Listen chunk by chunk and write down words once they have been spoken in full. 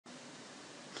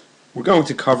We're going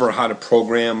to cover how to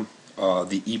program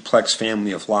the ePlex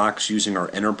family of locks using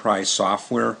our enterprise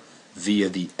software via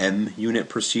the Munit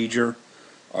procedure.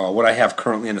 What I have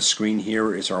currently on the screen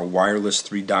here is our wireless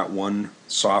 3.1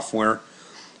 software.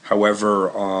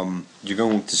 However, you're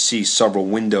going to see several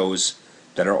windows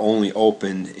that are only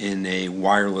opened in a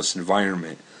wireless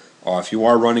environment. If you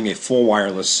are running a full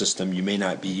wireless system, you may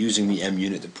not be using the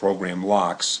Munit to program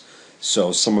locks.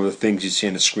 So some of the things you see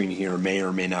on the screen here may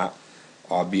or may not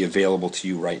be available to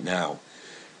you right now.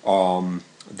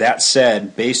 That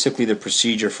said, basically the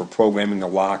procedure for programming the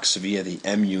locks via the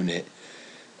Munit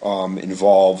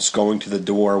involves going to the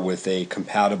door with a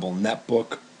compatible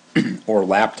netbook or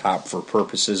laptop for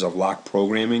purposes of lock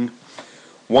programming.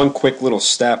 One quick little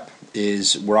step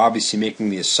is we're obviously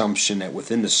making the assumption that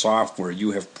within the software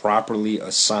you have properly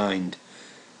assigned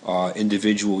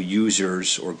individual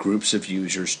users or groups of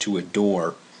users to a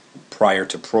door prior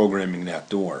to programming that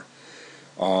door.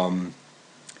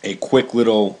 A quick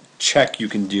little check you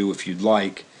can do if you'd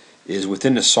like is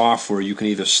within the software you can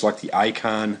either select the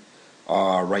icon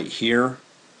right here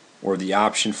or the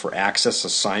option for access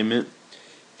assignment,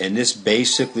 and this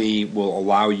basically will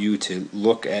allow you to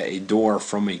look at a door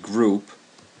from a group.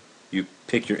 You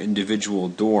pick your individual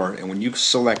door, and when you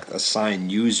select assign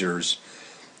users,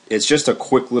 it's just a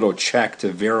quick little check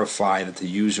to verify that the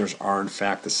users are in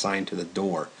fact assigned to the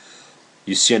door.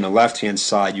 You see on the left hand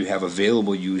side you have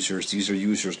available users. These are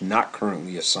users not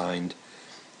currently assigned.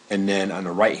 And then on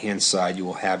the right hand side you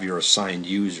will have your assigned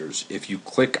users. If you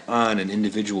click on an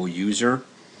individual user,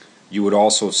 you would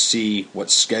also see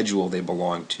what schedule they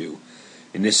belong to.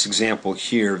 In this example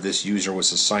here, this user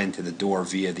was assigned to the door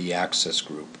via the access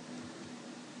group.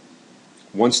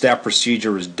 Once that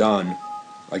procedure is done,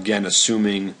 again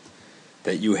assuming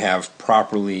that you have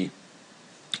properly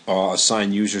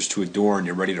assign users to a door and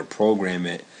you're ready to program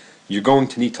it, you're going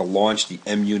to need to launch the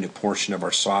Munit portion of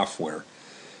our software.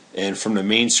 And from the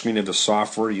main screen of the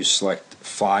software you select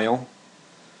File,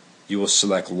 you will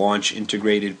select Launch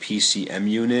Integrated PC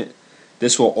Munit.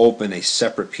 This will open a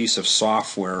separate piece of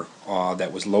software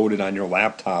that was loaded on your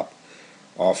laptop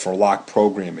for lock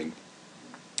programming.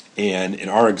 And in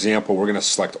our example we're going to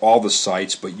select all the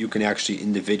sites, but you can actually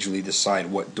individually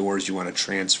decide what doors you want to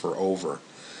transfer over.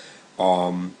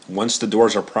 Once the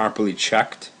doors are properly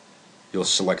checked, you'll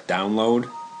select Download.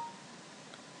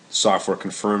 Software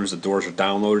confirms the doors are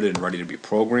downloaded and ready to be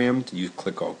programmed. You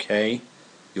click OK.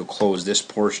 You'll close this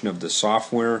portion of the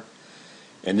software.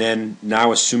 And then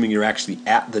now, assuming you're actually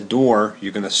at the door,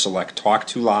 you're going to select Talk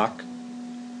to Lock.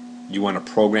 You want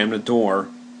to program the door.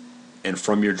 And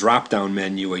from your drop-down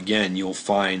menu, again, you'll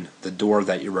find the door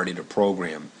that you're ready to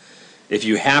program. If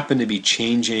you happen to be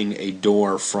changing a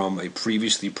door from a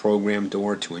previously programmed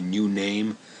door to a new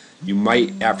name, you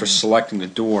might, after selecting the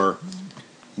door,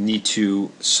 need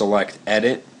to select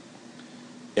Edit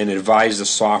and advise the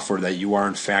software that you are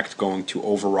in fact going to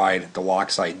override the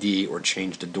lock's ID or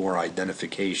change the door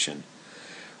identification.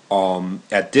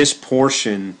 At this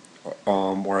portion,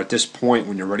 or at this point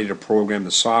when you're ready to program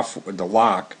the software, the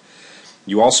lock,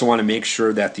 you also want to make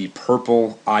sure that the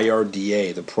purple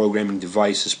IRDA, the programming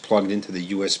device, is plugged into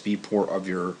the USB port of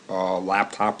your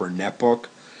laptop or netbook.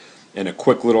 And a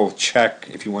quick little check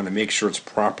if you want to make sure it's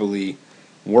properly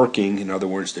working, in other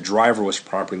words the driver was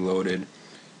properly loaded.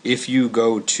 If you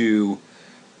go to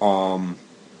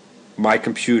My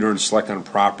Computer and select on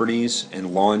Properties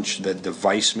and launch the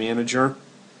Device Manager,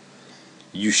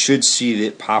 you should see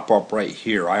it pop up right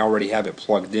here. I already have it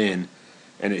plugged in,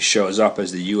 and it shows up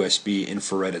as the USB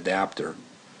infrared adapter.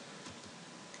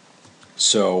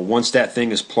 So once that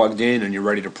thing is plugged in and you're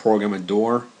ready to program a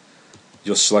door,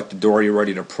 you'll select the door you're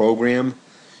ready to program.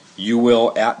 You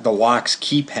will, at the lock's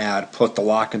keypad, put the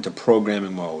lock into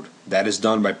programming mode. That is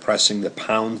done by pressing the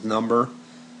pound number,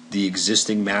 the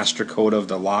existing master code of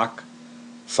the lock,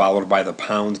 followed by the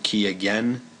pound key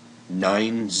again,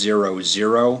 900,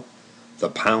 the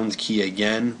pound key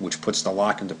again, which puts the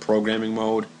lock into programming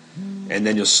mode, and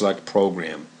then you'll select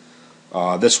Program.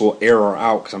 This will error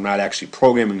out because I'm not actually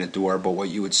programming the door, but what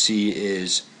you would see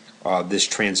is this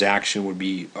transaction would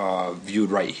be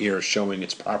viewed right here, showing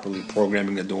it's properly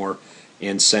programming the door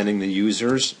and sending the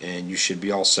users, and you should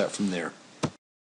be all set from there.